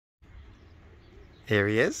Here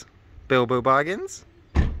he is, Bilbo Baggins.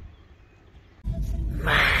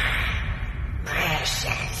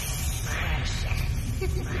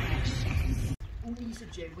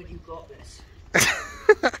 When you got this.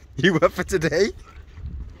 You up for today?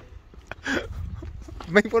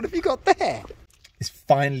 Mate, what have you got there? It's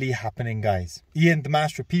finally happening, guys. Ian, the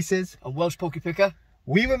master of pieces. A Welshpokepicker.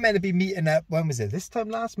 We were meant to be meeting up, when was it? This time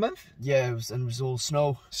last month? Yeah, it was all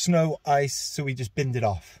snow. Snow, ice, so we just binned it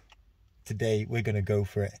off. Today, we're going to go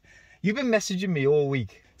for it. You've been messaging me all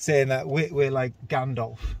week saying that we're like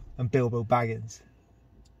Gandalf and Bilbo Baggins.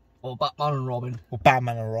 Or Batman and Robin. Or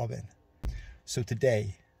Batman and Robin. So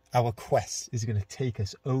today, our quest is going to take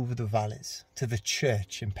us over the valleys to the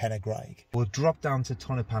church in Pennegraig. We'll drop down to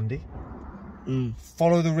Tonopandi,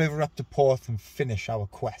 follow the river up to Porth and finish our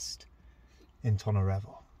quest in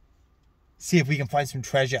Tonorevel. See if we can find some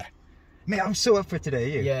treasure. Mate, I'm so up for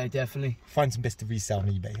today, you? Yeah, definitely. Find some bits to resell on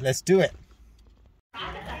eBay. Let's do it.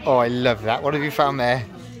 Oh, I love that. What have you found there?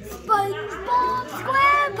 SpongeBob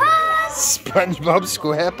SquarePants! SpongeBob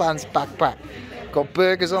SquarePants backpack. Got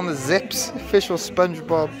burgers on the zips. Official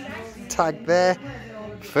SpongeBob tag there.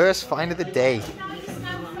 First find of the day.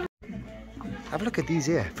 Have a look at these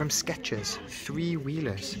here from Skechers.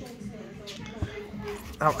 3-wheelers.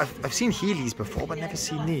 Now, I've seen Heelys before, but never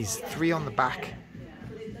seen these. 3 on the back.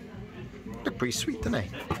 Look pretty sweet, don't they?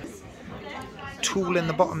 Tool in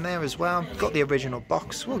the bottom there as well. Got the original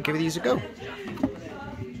box. We'll give these a go.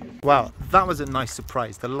 Wow, that was a nice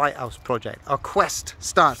surprise. The lighthouse project. Our quest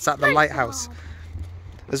starts at the lighthouse.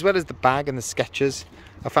 As well as the bag and the Skechers,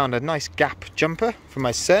 I found a nice Gap jumper for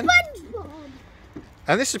my son.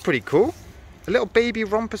 And this is pretty cool. A little baby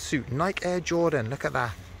romper suit, Nike Air Jordan. Look at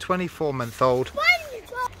that. 24-month-old.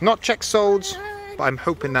 Not check solds, but I'm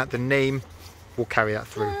hoping that the name will carry that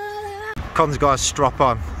through. Con's got a strap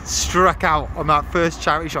on. Struck out on that first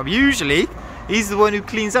charity shop. Usually, he's the one who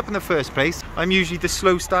cleans up in the first place. I'm usually the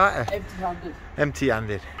slow starter. Empty-handed.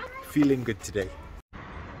 Empty-handed. Feeling good today.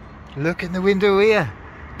 Look in the window here.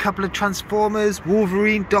 Couple of Transformers,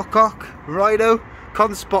 Wolverine, Doc Ock, Rhino.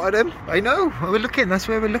 Con spotted him. I know. We're looking. That's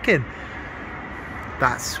where we're looking.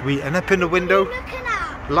 That's sweet. And up in the window,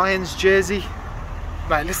 Lions jersey.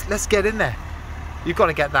 Right, let's get in there. You've got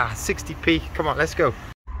to get that. 60p. Come on, let's go.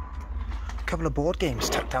 A couple of board games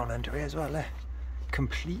tucked down under here as well. There.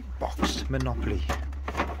 Complete boxed Monopoly.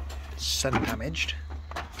 Sun damaged.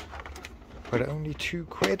 But at only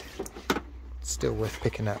 £2. Still worth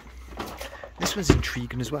picking up. This one's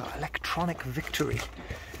intriguing as well. Electronic Victory.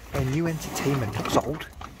 A new entertainment. Looks old.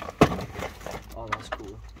 Oh, that's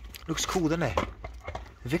cool. Looks cool, doesn't it?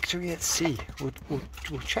 Victory at Sea.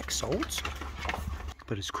 We'll check solds.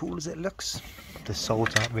 But as cool as it looks, the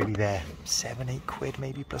solds aren't really there. £7-8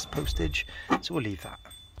 maybe plus postage. So we'll leave that.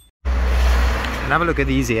 And have a look at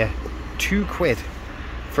these here. £2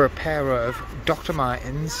 for a pair of Dr.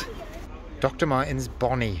 Martens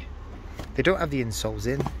Bonnie. They don't have the insoles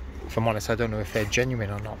in. If I'm honest, I don't know if they're genuine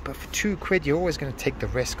or not. But for £2, you're always going to take the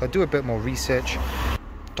risk. I'll do a bit more research.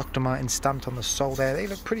 Dr. Martens stamped on the sole there. They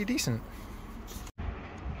look pretty decent.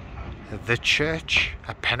 The church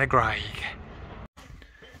at Pennegraig.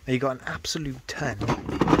 Now you got an absolute ton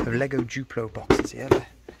of Lego Duplo boxes here.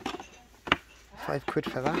 £5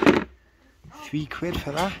 for that. £3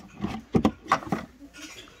 for that.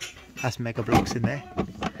 That's Mega Blocks in there.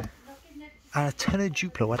 And a ton of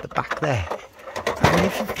Duplo at the back there. I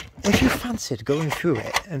mean, if you fancied going through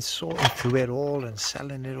it and sorting through it all and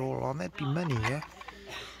selling it all on, there'd be money, yeah?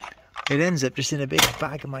 It ends up just in a big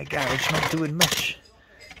bag in my garage, not doing much.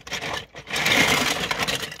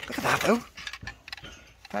 Look at that though.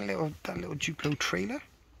 That little Duplo trailer.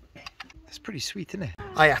 That's pretty sweet, isn't it?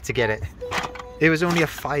 I had to get it. It was only a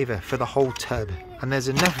 £5 for the whole tub. And there's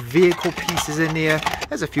enough vehicle pieces in here.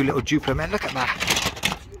 There's a few little Duplo, man. Look at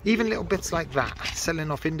that. Even little bits like that, selling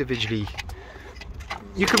off individually.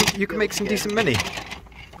 You can make some decent money.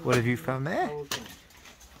 What have you found there?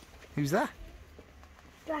 Who's that?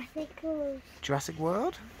 Jurassic World. Jurassic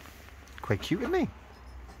World? Quite cute, isn't he?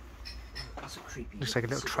 That's a creepy. Looks like a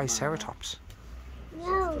little Triceratops.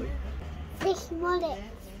 No. Fish mullet.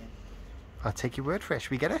 I'll take your word for it.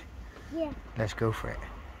 Should we get it? Yeah. Let's go for it.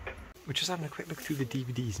 We're just having a quick look through the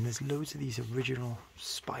DVDs and there's loads of these original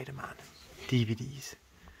Spider-Man DVDs.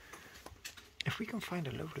 If we can find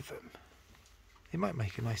a load of them, it might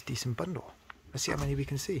make a nice decent bundle. Let's see how many we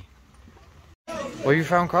can see. What have you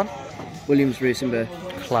found, Con? Williams Racing Bear.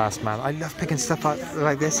 Class, man. I love picking stuff out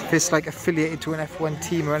like this. If it's like affiliated to an F1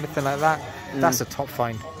 team or anything like that, that's a top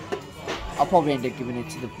find. I'll probably end up giving it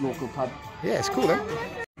to the local pub. Yeah, it's cool though.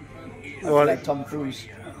 Well, like Tom Cruise.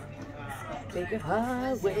 Take a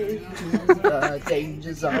highway to the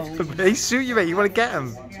danger zone. They suit you, mate. You want to get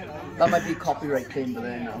them? That might be copyright claim, but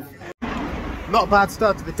there now. Not a bad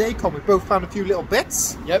start to the day, Con. We both found a few little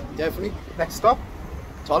bits. Yep, definitely. Next stop,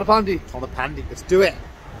 It's on a pandy. on the Pandy. Let's do it.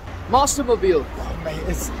 Mastermobile. Oh,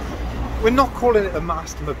 mate, we're not calling it a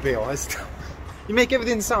Mastermobile. You make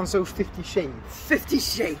everything sound so 50 Shades. 50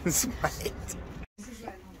 Shades. Mate.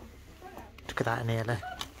 Look at that in here, look.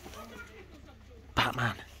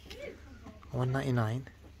 Batman. $1.99.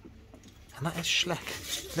 And that is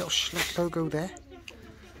Schleck. Little Schleck logo there.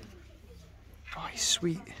 Oh, he's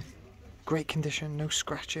sweet. Great condition, no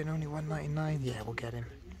scratching, only $1.99. Yeah, we'll get him.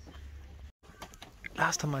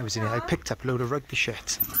 Last time I was in here, I picked up a load of rugby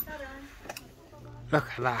shirts. Look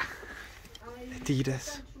at that.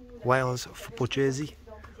 Adidas, Wales football jersey.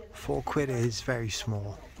 £4 is very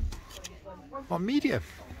small. Or medium.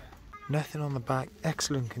 Nothing on the back,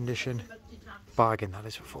 excellent condition. Bargain, that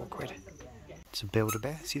is, for £4. It's a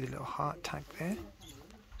Build-A-Bear. See the little heart tag there?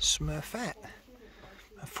 Smurfette.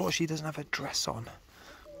 Unfortunately, he doesn't have a dress on.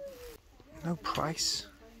 No price.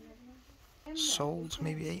 Sold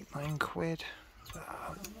maybe £8-9.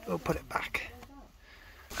 We'll put it back.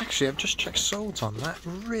 Actually, I've just checked solds on that.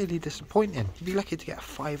 Really disappointing. You'd be lucky to get a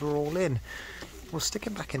 £5 all in. We'll stick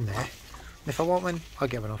it back in there. And if I want one, I'll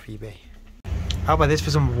get one off eBay. How about this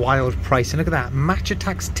for some wild pricing? Look at that. Match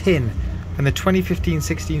Attacks tin from the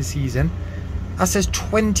 2015-16 season. That says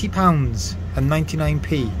 £20 and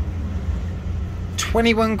 99p.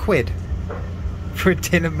 £21 for a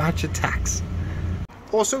tin of Match Attacks.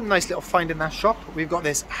 Also, nice little find in that shop. We've got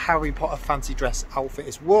this Harry Potter fancy dress outfit.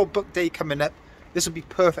 It's World Book Day coming up. This will be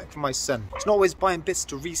perfect for my son. It's not always buying bits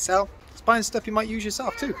to resell. It's buying stuff you might use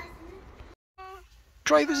yourself too.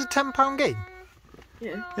 Driver's a £10 game?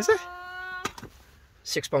 Yeah. Is it?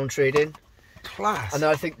 £6 trade-in. Class. And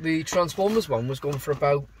I think the Transformers one was going for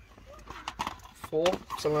about 4,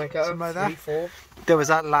 something like that. Something like that. 3, 4. There was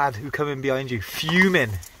that lad who come in behind you, fuming.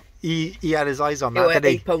 He had his eyes on that, Yeah,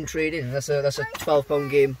 didn't he? £8 trade-in. That's a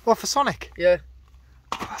 £12 game. What, for Sonic? Yeah.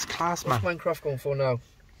 Oh, that's class, man. What's Minecraft going for now?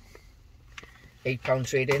 £8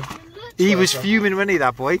 trade-in. He was fuming, wasn't he,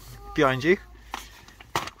 that boy? Behind you.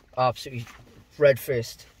 Absolutely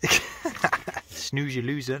red-faced. Snooze, you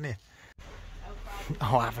lose, don't you?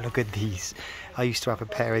 Oh, have a look at these. I used to have a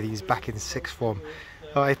pair of these back in sixth form.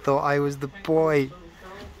 Oh, I thought I was the boy.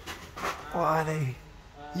 What are they?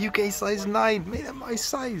 UK size 9, made them my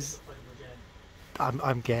size.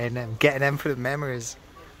 I'm getting them for the memories.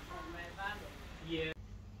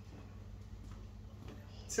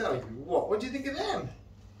 Tell you what do you think of them?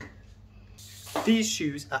 These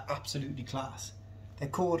shoes are absolutely class. They're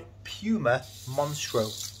called Puma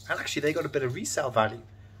Monstro, and actually they got a bit of resale value.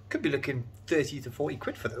 Could be looking 30 to 40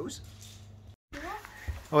 quid for those.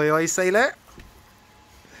 Oi, oi, sailor.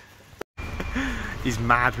 He's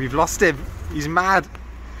mad, we've lost him. He's mad.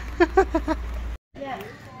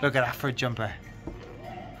 Look at that for a jumper.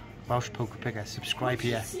 Welshpokepicker, subscribe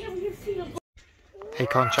here. Hey,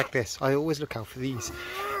 Con, check this. I always look out for these.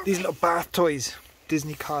 These little bath toys.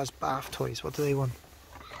 Disney Cars bath toys. What do they want?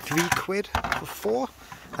 £3 for 4?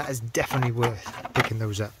 That is definitely worth picking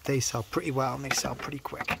those up. They sell pretty well and they sell pretty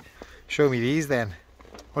quick. Show me these then.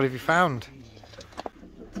 What have you found?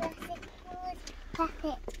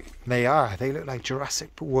 They are. They look like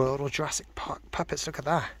Jurassic World or Jurassic Park puppets. Look at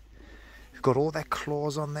that. They've got all their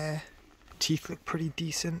claws on there. Teeth look pretty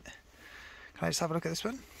decent. Can I just have a look at this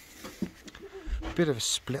one? Bit of a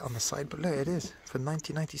split on the side, but look, it is. For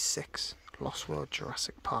 1996, Lost World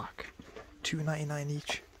Jurassic Park. $2.99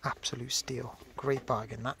 each. Absolute steal. Great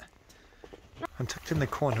bargain, that. I'm tucked in the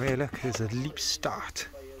corner here, look, there's a Leap Start.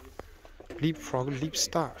 Leapfrog Leap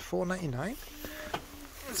Start, $4.99.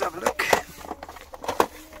 Let's have a look.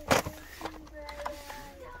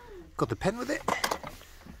 Got the pen with it.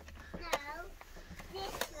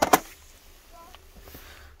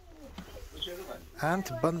 And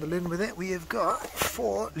to bundle in with it, we have got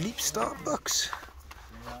 4 Leap Start books.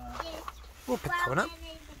 We'll pick that one up.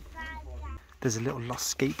 There's a little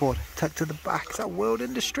lost skateboard tucked to the back. Is that World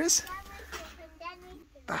Industries?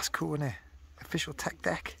 That's cool, isn't it? Official tech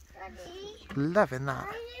deck. Loving that.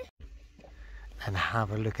 And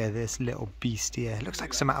have a look at this little beast here. It looks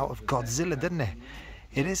like something out of Godzilla, doesn't it?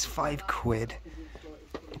 It is £5.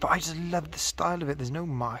 But I just love the style of it. There's no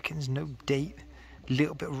markings, no date.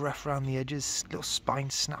 Little bit rough around the edges. Little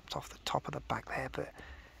spine snapped off the top of the back there. But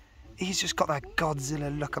he's just got that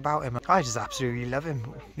Godzilla look about him. I just absolutely love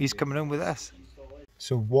him. He's coming home with us.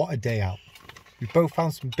 So what a day out. We both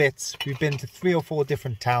found some bits. We've been to 3 or 4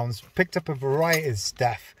 different towns. Picked up a variety of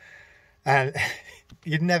stuff. And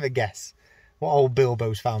you'd never guess what old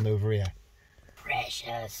Bilbo's found over here.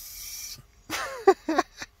 Precious.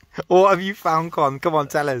 What have you found, Con? Come on,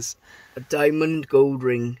 tell us. A diamond gold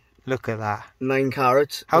ring. Look at that. 9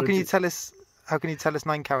 carat. How can you tell us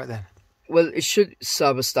 9 carat then? Well, it should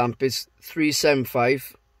have a stamp. It's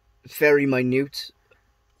 375. Very minute.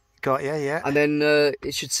 Got ya, yeah. And then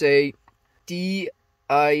it should say DIA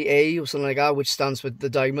or something like that, which stands for the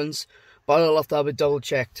diamonds. But I'll have to have it double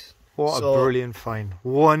checked. What a brilliant find.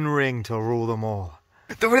 One ring to rule them all.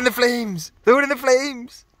 Throw it in the flames! Throw it in the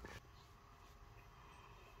flames!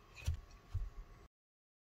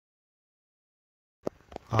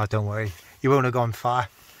 Oh, don't worry. You won't have gone far.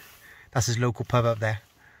 That's his local pub up there.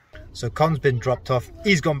 So Con's been dropped off.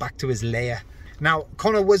 He's gone back to his lair. Now,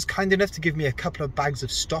 Connor was kind enough to give me a couple of bags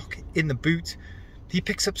of stock in the boot. He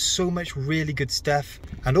picks up so much really good stuff,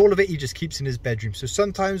 and all of it he just keeps in his bedroom. So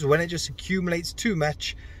sometimes when it just accumulates too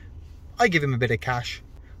much, I give him a bit of cash,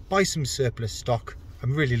 buy some surplus stock.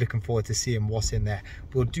 I'm really looking forward to seeing what's in there.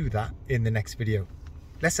 We'll do that in the next video.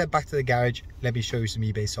 Let's head back to the garage. Let me show you some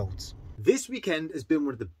eBay solds. This weekend has been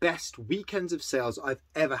one of the best weekends of sales I've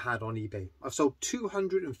ever had on eBay. I've sold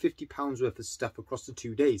 £250 worth of stuff across the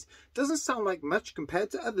 2 days. Doesn't sound like much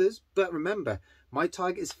compared to others, but remember, my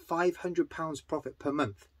target is £500 profit per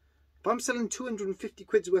month. If I'm selling 250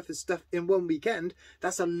 quid's worth of stuff in one weekend,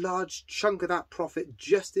 that's a large chunk of that profit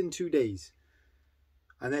just in 2 days.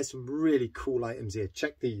 And there's some really cool items here.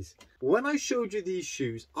 Check these. When I showed you these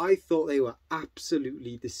shoes, I thought they were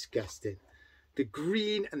absolutely disgusting. The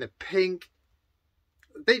green and the pink,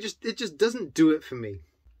 it just doesn't do it for me.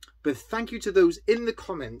 But thank you to those in the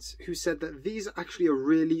comments who said that these are actually a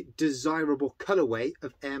really desirable colorway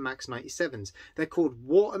of Air Max 97s. They're called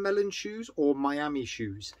watermelon shoes or Miami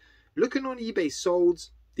shoes. Looking on eBay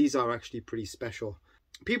solds, these are actually pretty special.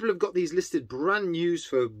 People have got these listed brand new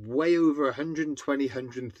for way over 120,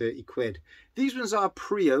 130 quid. These ones are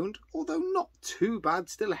pre-owned, although not too bad,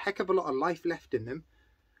 still a heck of a lot of life left in them.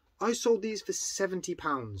 I sold these for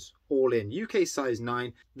 £70 all in, UK size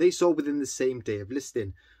 9. They sold within the same day of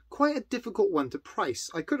listing. Quite a difficult one to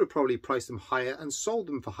price. I could have probably priced them higher and sold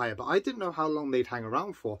them for higher, but I didn't know how long they'd hang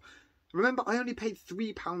around for. Remember, I only paid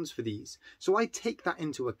 £3 for these, so I take that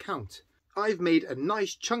into account. I've made a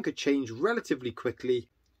nice chunk of change relatively quickly,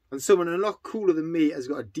 and someone a lot cooler than me has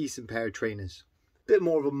got a decent pair of trainers. Bit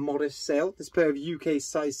more of a modest sale. This pair of UK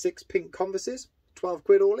size 6 pink Converses, 12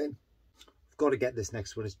 quid all in. Got to get this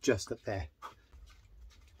next one, it's just up there.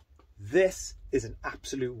 This is an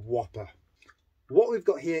absolute whopper. What we've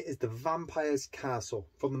got here is the Vampire's Castle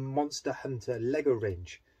from the Monster Hunter Lego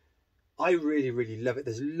range. I really love it.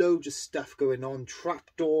 There's loads of stuff going on,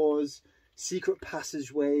 trapdoors, secret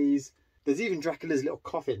passageways. There's even Dracula's little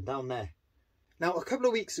coffin down there. Now, a couple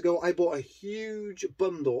of weeks ago, I bought a huge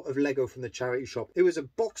bundle of Lego from the charity shop. It was a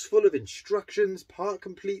box full of instructions, part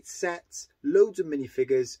complete sets, loads of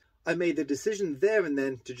minifigures. I made the decision there and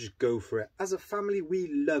then to just go for it. As a family, we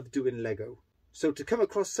love doing Lego. So to come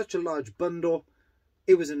across such a large bundle,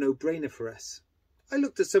 it was a no-brainer for us. I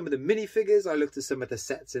looked at some of the minifigures, I looked at some of the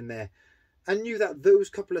sets in there, and knew that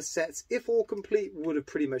those couple of sets, if all complete, would have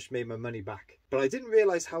pretty much made my money back. But I didn't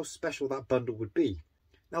realise how special that bundle would be.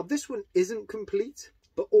 Now this one isn't complete,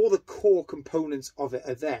 but all the core components of it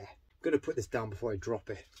are there. I'm going to put this down before I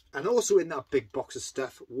drop it. And also in that big box of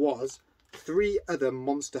stuff was 3 other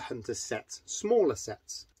Monster Hunter sets, smaller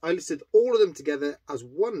sets. I listed all of them together as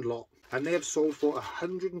one lot, and they have sold for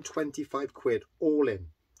 125 quid all in,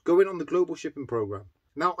 going on the global shipping program.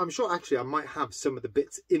 Now, I'm sure actually I might have some of the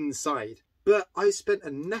bits inside, but I spent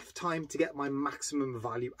enough time to get my maximum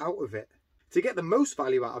value out of it. To get the most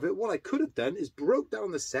value out of it, what I could have done is broke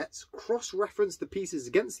down the sets, cross-referenced the pieces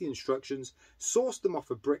against the instructions, sourced them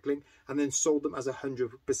off of Bricklink, and then sold them as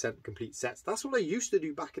 100% complete sets. That's what I used to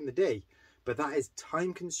do back in the day, but that is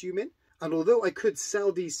time consuming. And although I could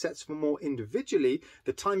sell these sets for more individually,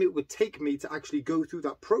 the time it would take me to actually go through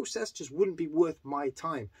that process just wouldn't be worth my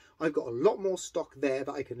time. I've got a lot more stock there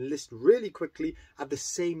that I can list really quickly at the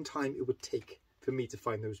same time it would take for me to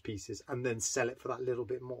find those pieces and then sell it for that little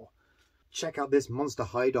bit more. Check out this Monster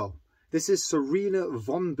High doll. This is Serena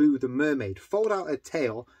Von Boo the mermaid. Fold out her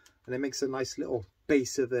tail and it makes a nice little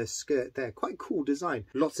base of her skirt there. Quite cool design.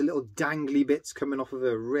 Lots of little dangly bits coming off of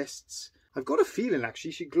her wrists. I've got a feeling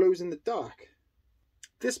actually she glows in the dark.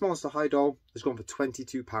 This Monster High doll has gone for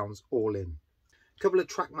 £22 all in. A couple of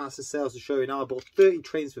Trackmaster sales to show you now. I bought 30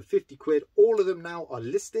 trains for 50 quid. All of them now are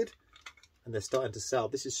listed and they're starting to sell.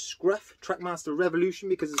 This is Scruff Trackmaster Revolution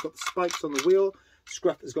because it's got the spikes on the wheel.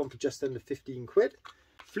 Scruff has gone for just under 15 quid.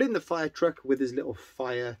 Flynn the fire truck with his little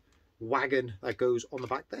fire wagon that goes on the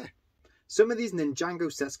back there. Some of these Ninjago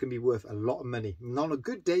sets can be worth a lot of money. And on a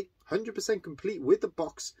good day, 100% complete with the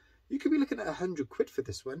box, you could be looking at 100 quid for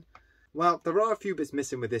this one. Well, there are a few bits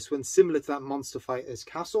missing with this one, similar to that Monster Fighters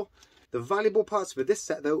castle. The valuable parts for this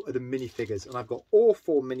set though are the minifigures, and I've got all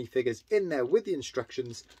 4 minifigures in there with the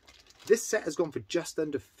instructions. This set has gone for just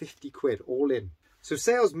under 50 quid all in. So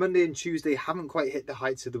sales Monday and Tuesday haven't quite hit the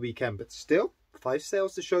heights of the weekend, but still 5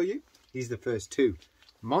 sales to show you. These are the first 2.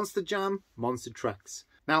 Monster Jam, Monster Trucks.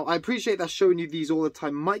 Now, I appreciate that showing you these all the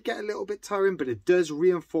time might get a little bit tiring, but it does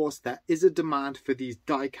reinforce there is a demand for these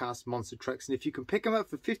die-cast monster trucks. And if you can pick them up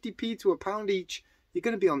for 50p to £1 each, you're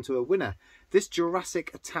going to be onto a winner. This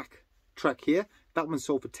Jurassic Attack truck here, that one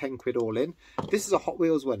sold for 10 quid all in. This is a Hot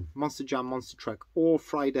Wheels one, Monster Jam Monster Truck, all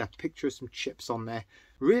fried up. Picture of some chips on there.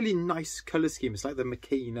 Really nice colour scheme. It's like the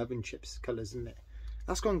McCain oven chips colours, isn't it?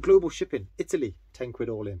 That's gone global shipping. Italy, 10 quid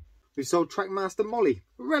all in. We've sold Trackmaster Molly,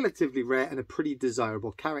 relatively rare and a pretty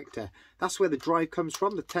desirable character. That's where the drive comes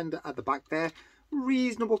from, the tender at the back there.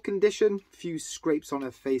 Reasonable condition, few scrapes on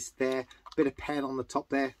her face there, bit of pen on the top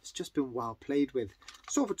there. It's just been well played with.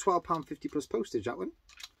 Sold for £12.50 plus postage, that one.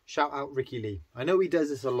 Shout out Ricky Lee. I know he does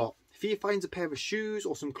this a lot. If he finds a pair of shoes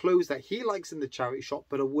or some clothes that he likes in the charity shop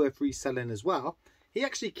but are worth reselling as well, he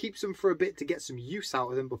actually keeps them for a bit to get some use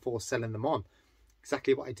out of them before selling them on.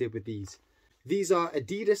 Exactly what I did with these. These are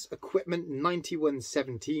Adidas Equipment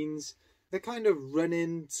 9117s. They're kind of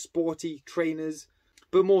running, sporty trainers,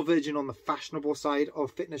 but more verging on the fashionable side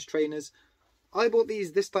of fitness trainers. I bought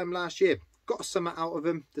these this time last year, got a summer out of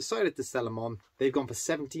them, decided to sell them on. They've gone for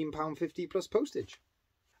 £17.50 plus postage.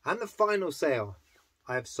 And the final sale,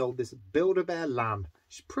 I have sold this Build-A-Bear lamb.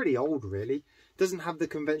 It's pretty old really. Doesn't have the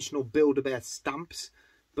conventional Build-A-Bear stamps,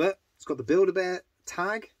 but it's got the Build-A-Bear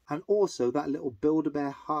tag and also that little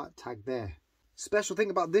Build-A-Bear heart tag there. Special thing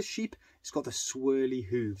about this sheep, it's got the swirly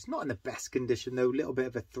hooves. Not in the best condition though, little bit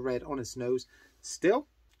of a thread on its nose. Still,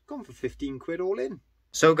 gone for 15 quid all in.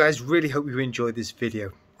 So guys, really hope you enjoyed this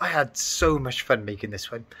video. I had so much fun making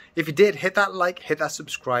this one. If you did, hit that like, hit that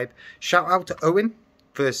subscribe. Shout out to Owen,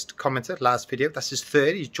 first commenter, last video. That's his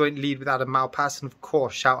 3rd. He's joint lead with Adam Malpass. And of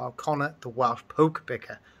course, shout out Conor the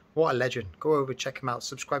Welshpokepicker. What a legend. Go over, check him out,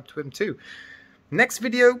 subscribe to him too. Next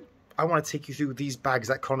video, I want to take you through these bags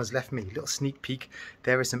that Conor's left me. A little sneak peek.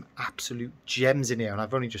 There are some absolute gems in here and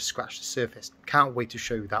I've only just scratched the surface. Can't wait to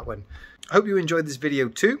show you that one. I hope you enjoyed this video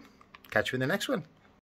too. Catch you in the next one.